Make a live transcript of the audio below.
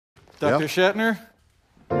Dr. Shatner?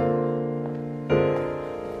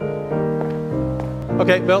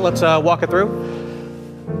 Okay, Bill, let's walk it through.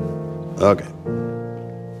 Okay.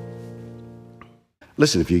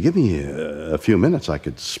 Listen, if you give me a few minutes, I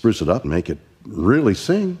could spruce it up and make it really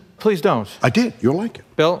sing. Please don't. I did. You'll like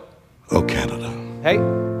it. Bill? Oh, Canada. Hey?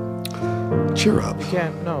 Cheer up. You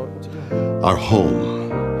can't, no. Our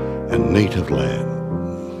home and native land.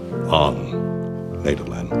 On native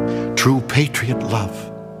land. True patriot love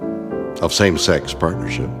of same-sex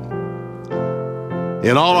partnership.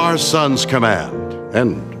 In all our sons' command,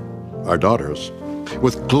 and our daughters,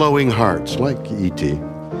 with glowing hearts like E.T.,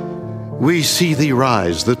 we see thee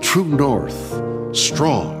rise, the true north,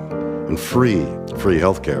 strong and free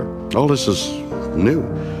healthcare. All this is new,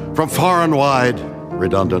 from far and wide,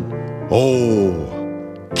 redundant.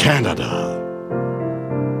 Oh, Canada.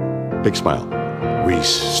 Big smile. We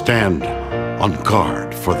stand on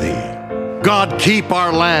guard for thee. God keep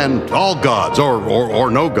our land, all gods, or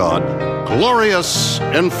no God, glorious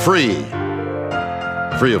and free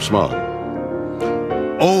of smog.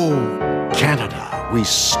 Oh, Canada, we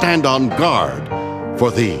stand on guard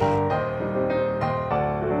for thee.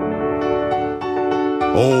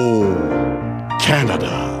 Oh,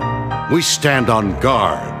 Canada, we stand on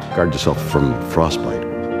guard. Guard yourself from frostbite.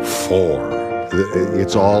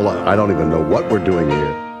 It's all, I don't even know what we're doing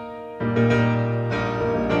here.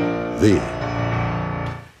 Thee.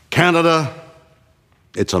 Canada,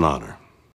 it's an honor.